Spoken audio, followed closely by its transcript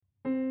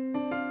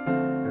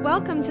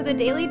Welcome to the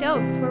Daily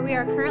Dose, where we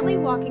are currently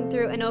walking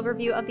through an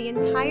overview of the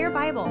entire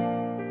Bible.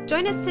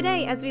 Join us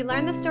today as we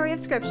learn the story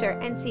of Scripture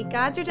and see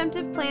God's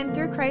redemptive plan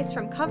through Christ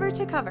from cover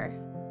to cover.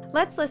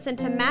 Let's listen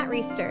to Matt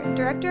Reisetter,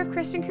 Director of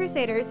Christian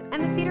Crusaders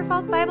and the Cedar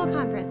Falls Bible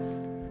Conference.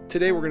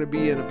 Today we're going to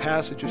be in a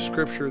passage of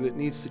Scripture that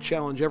needs to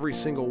challenge every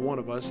single one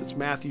of us. It's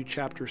Matthew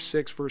chapter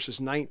 6,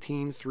 verses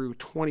 19 through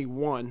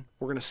 21.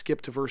 We're going to skip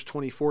to verse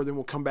 24, then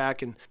we'll come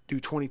back and do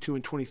 22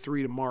 and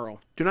 23 tomorrow.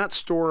 Do not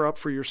store up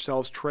for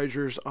yourselves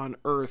treasures on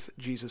earth,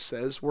 Jesus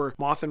says, where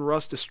moth and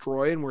rust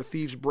destroy and where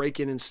thieves break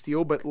in and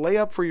steal, but lay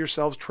up for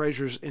yourselves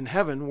treasures in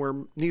heaven where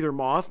neither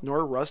moth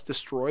nor rust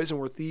destroys and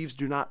where thieves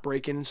do not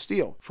break in and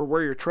steal. For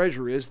where your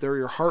treasure is, there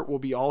your heart will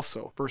be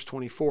also. Verse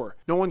 24.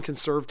 No one can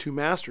serve two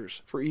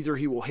masters, for either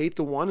he will hate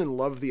the one and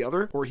love the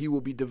other, or he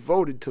will be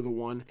devoted to the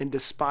one and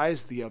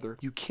despise the other.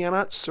 You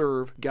cannot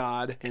serve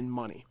God and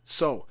money.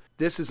 So,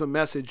 this is a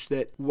message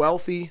that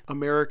wealthy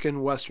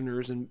American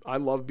Westerners, and I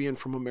love being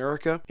from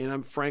America, and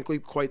I'm frankly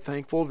quite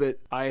thankful that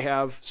I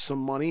have some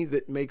money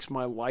that makes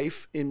my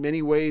life in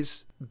many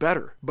ways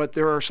better. But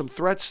there are some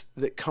threats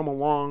that come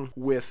along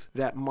with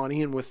that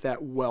money and with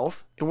that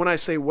wealth. And when I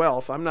say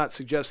wealth, I'm not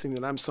suggesting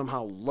that I'm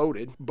somehow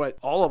loaded, but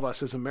all of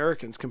us as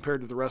Americans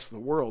compared to the rest of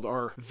the world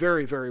are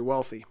very, very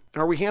wealthy.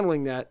 Are we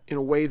handling that in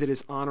a way that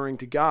is honoring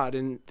to God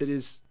and that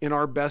is in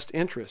our best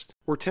interest?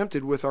 We're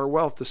tempted with our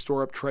wealth to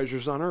store up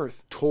treasures on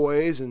earth,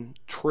 toys and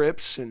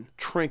trips and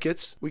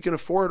trinkets. We can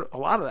afford a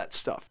lot of that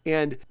stuff.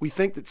 And we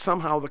think that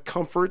somehow the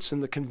comforts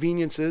and the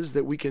conveniences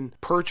that we can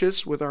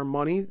purchase with our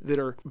money that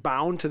are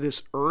bound to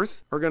this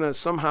earth are going to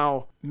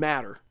somehow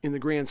matter in the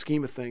grand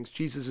scheme of things.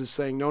 Jesus is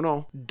saying,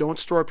 no, don't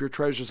store up your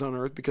treasures on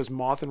earth because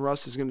moth and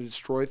rust is going to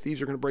destroy,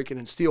 thieves are going to break in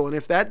and steal. And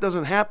if that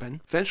doesn't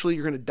happen, eventually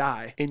you're going to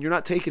die and you're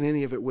not taking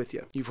any of it with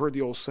you. You've heard the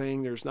old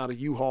saying, there's not a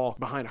U-Haul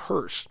behind a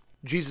hearse.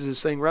 Jesus is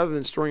saying rather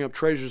than storing up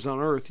treasures on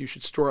earth, you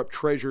should store up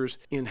treasures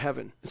in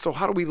heaven. And so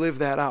how do we live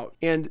that out?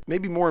 And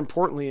maybe more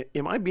importantly,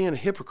 am I being a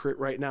hypocrite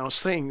right now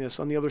saying this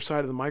on the other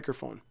side of the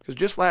microphone? Because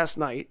just last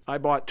night, I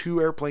bought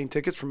 2 airplane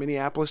tickets from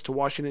Minneapolis to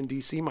Washington,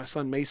 D.C. My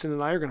son Mason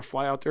and I are going to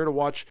fly out there to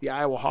watch the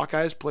Iowa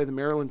Hawkeyes play the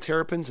Maryland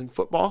Terrapins in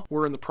football.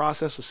 We're in the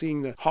process of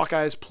seeing the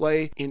Hawkeyes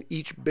play in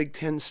each Big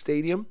Ten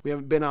stadium. We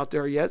haven't been out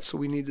there yet, so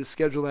we need to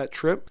schedule that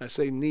trip. I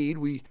say need,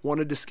 we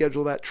wanted to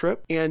schedule that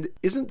trip. And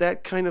isn't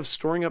that kind of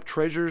storing up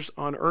treasures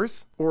on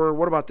earth? Or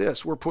what about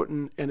this? We're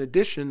putting an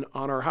addition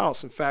on our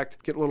house. In fact,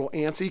 get a little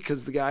antsy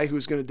because the guy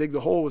who's going to dig the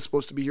hole was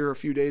supposed to be here a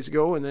few days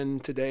ago and then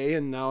today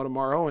and now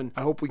tomorrow, and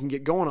I hope we can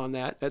get going on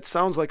that. That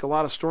sounds like a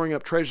lot of storing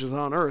up treasures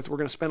on earth. We're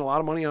going to spend a lot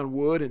of money on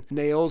wood and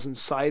nails and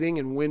siding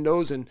and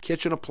windows and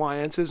kitchen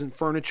appliances and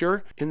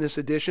furniture in this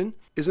addition.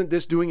 Isn't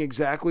this doing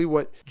exactly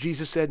what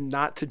Jesus said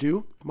not to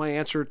do? My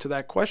answer to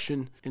that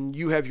question, and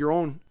you have your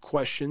own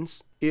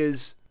questions,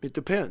 is it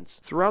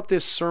depends. Throughout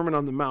this Sermon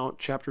on the Mount,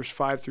 chapters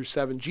 5 through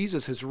 7,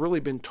 Jesus has really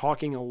been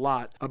talking a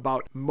lot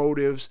about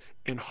motives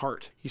and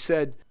heart. He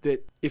said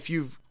that if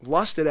you've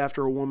lusted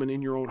after a woman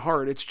in your own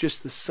heart, it's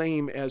just the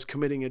same as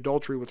committing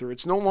adultery with her.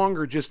 It's no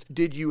longer just,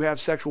 did you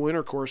have sexual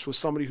intercourse with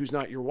somebody who's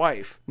not your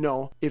wife?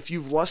 No, if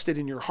you've lusted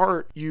in your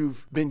heart,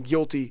 you've been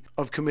guilty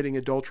of committing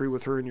adultery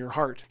with her in your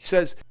heart. He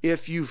says,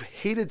 if you've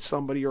hated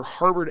somebody or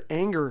harbored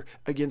anger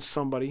against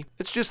somebody,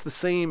 it's just the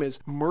same as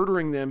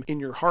murdering them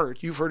in your heart.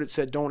 You've heard it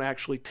said, don't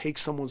actually take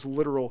someone's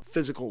literal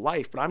physical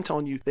life. But I'm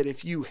telling you that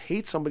if you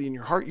hate somebody in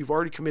your heart, you've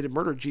already committed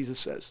murder, Jesus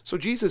says. So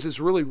Jesus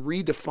is really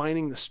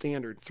redefining the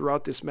standard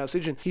throughout this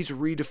message, and he's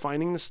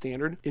redefining the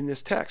standard in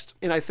this text.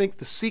 And I think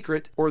the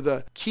secret or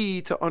the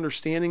key to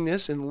understanding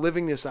this and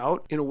living this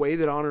out in a way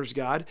that honors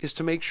God is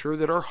to make sure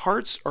that our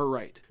hearts are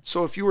right.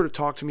 So if you were to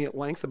talk to me at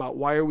length about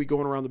why are we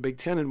going around the Big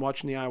Ten and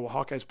watching the Iowa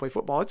Hawkeyes play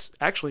football, it's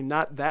actually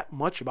not that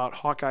much about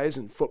Hawkeyes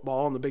and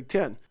football and the Big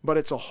Ten, but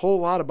it's a whole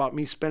lot about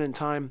me spending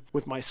time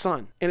with my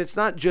son. And it's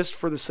not just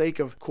for the sake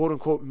of quote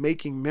unquote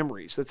making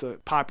memories. That's a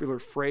popular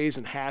phrase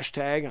and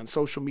hashtag on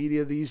social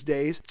media these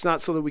days. It's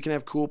not so that we can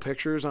have cool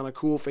pictures on a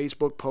cool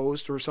Facebook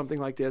post or something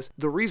like this.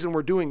 The reason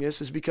we're doing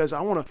this is because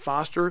I want to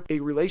foster a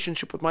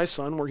relationship with my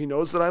son where he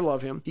knows that I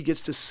love him. He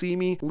gets to see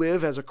me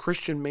live as a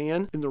Christian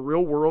man in the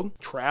real world,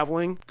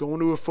 traveling,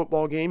 going to a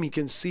football game. He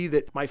can see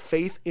that my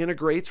faith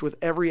integrates with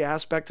every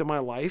aspect of my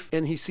life,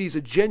 and he sees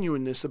a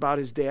genuineness about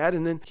his dad,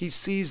 and then he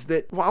sees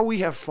that while we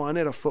have fun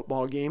at a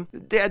football game,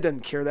 dad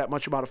doesn't care that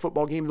much about a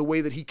football game the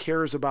way that he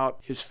cares about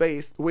his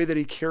faith, the way that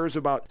he cares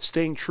about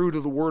staying true to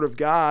the Word of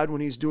God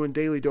when he's doing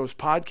Daily Dose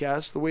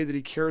podcasts, the way that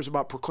he cares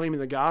about proclaiming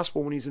the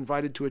gospel when he's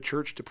invited to a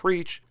church to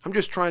preach. I'm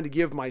just trying to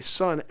give my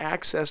son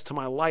access to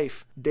my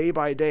life day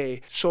by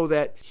day so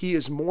that he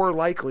is more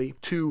likely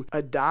to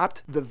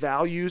adopt the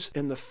values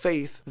and the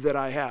faith that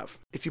I have.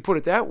 If you put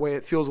it that way,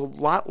 it feels a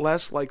lot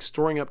less like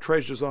storing up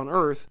treasures on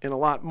earth and a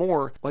lot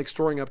more like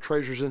storing up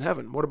treasures in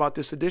heaven. What about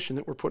this addition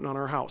that we're putting on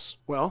our house?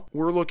 Well,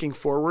 we're looking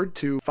forward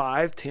to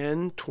 5,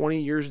 10,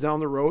 20 years down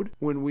the road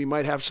when we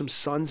might have some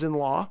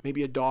sons-in-law,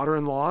 maybe a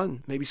daughter-in-law,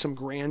 and maybe some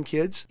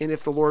grandkids. And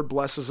if the Lord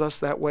blesses blesses us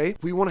that way.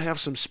 We want to have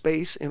some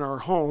space in our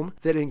home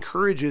that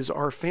encourages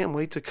our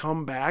family to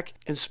come back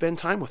and spend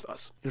time with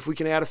us. If we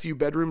can add a few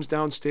bedrooms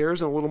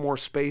downstairs and a little more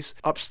space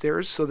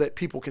upstairs so that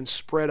people can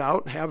spread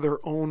out and have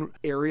their own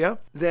area,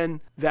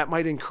 then that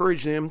might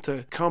encourage them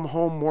to come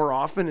home more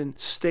often and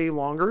stay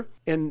longer.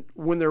 And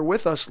when they're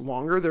with us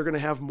longer, they're going to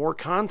have more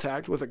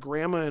contact with a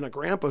grandma and a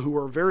grandpa who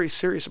are very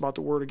serious about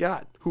the Word of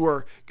God, who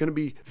are going to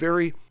be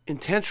very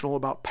intentional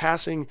about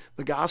passing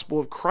the gospel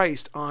of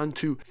Christ on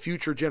to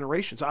future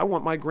generations. I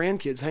want my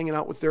grandkids hanging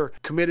out with their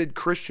committed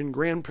Christian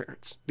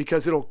grandparents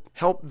because it'll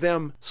help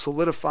them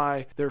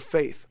solidify their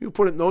faith. You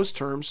put it in those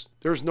terms,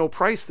 there's no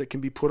price that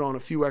can be put on a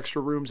few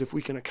extra rooms if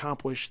we can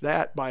accomplish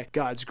that by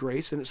God's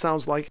grace. And it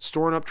sounds like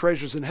storing up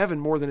treasures in heaven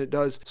more than it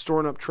does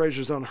storing up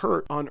treasures on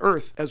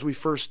earth as we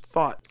first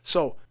thought.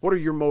 So, what are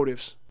your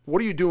motives?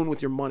 What are you doing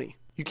with your money?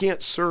 You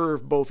can't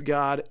serve both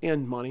God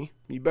and money.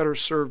 You better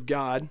serve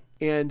God.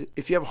 And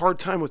if you have a hard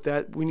time with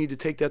that, we need to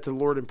take that to the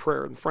Lord in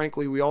prayer. And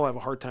frankly, we all have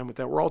a hard time with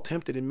that. We're all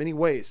tempted in many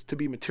ways to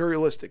be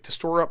materialistic, to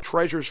store up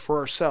treasures for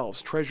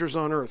ourselves, treasures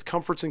on earth,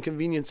 comforts and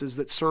conveniences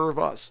that serve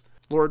us.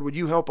 Lord, would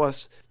you help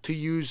us to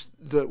use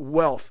the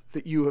wealth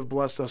that you have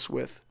blessed us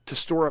with to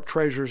store up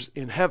treasures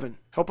in heaven?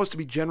 Help us to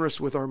be generous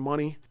with our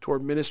money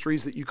toward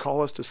ministries that you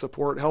call us to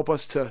support. Help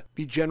us to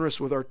be generous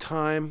with our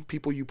time,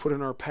 people you put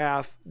in our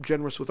path,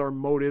 generous with our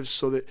motives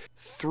so that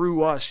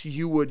through us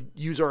you would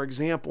use our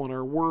example and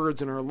our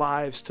words and our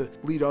lives to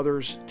lead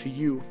others to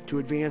you, to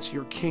advance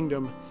your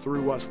kingdom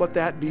through us. Let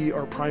that be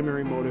our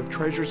primary motive.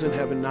 Treasures in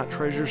heaven, not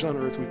treasures on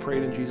earth. We pray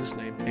it in Jesus'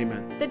 name.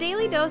 Amen. The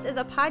Daily Dose is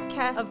a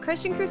podcast of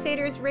Christian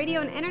Crusaders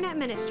radio and internet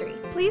ministry.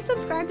 Please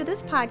subscribe to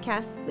this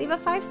podcast, leave a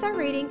 5-star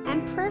rating,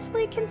 and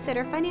prayerfully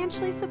consider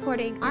financially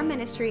supporting our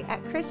ministry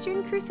at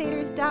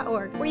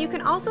ChristianCrusaders.org, where you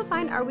can also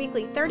find our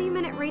weekly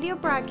 30-minute radio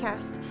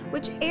broadcast,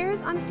 which airs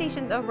on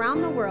stations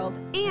around the world,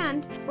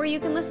 and where you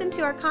can listen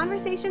to our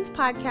Conversations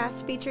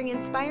podcast featuring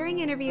inspiring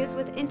interviews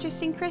with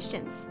interesting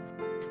Christians.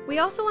 We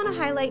also want to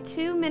highlight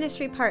 2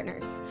 ministry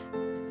partners.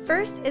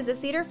 First is the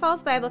Cedar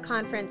Falls Bible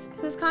Conference,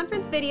 whose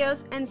conference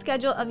videos and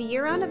schedule of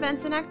year-round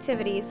events and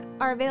activities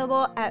are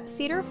available at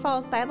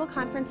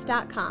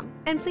cedarfallsbibleconference.com.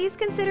 And please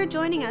consider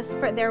joining us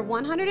for their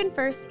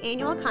 101st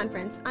annual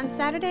conference on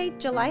Saturday,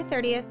 July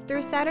 30th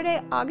through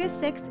Saturday,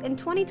 August 6th in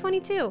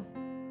 2022.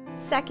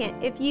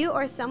 Second, if you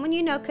or someone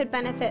you know could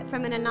benefit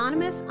from an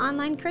anonymous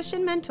online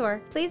Christian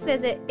mentor, please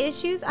visit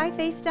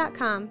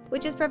issuesiface.com,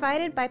 which is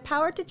provided by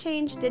Power to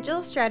Change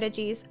Digital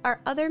Strategies,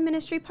 our other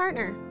ministry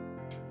partner.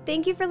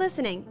 Thank you for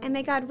listening, and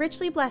may God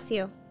richly bless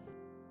you.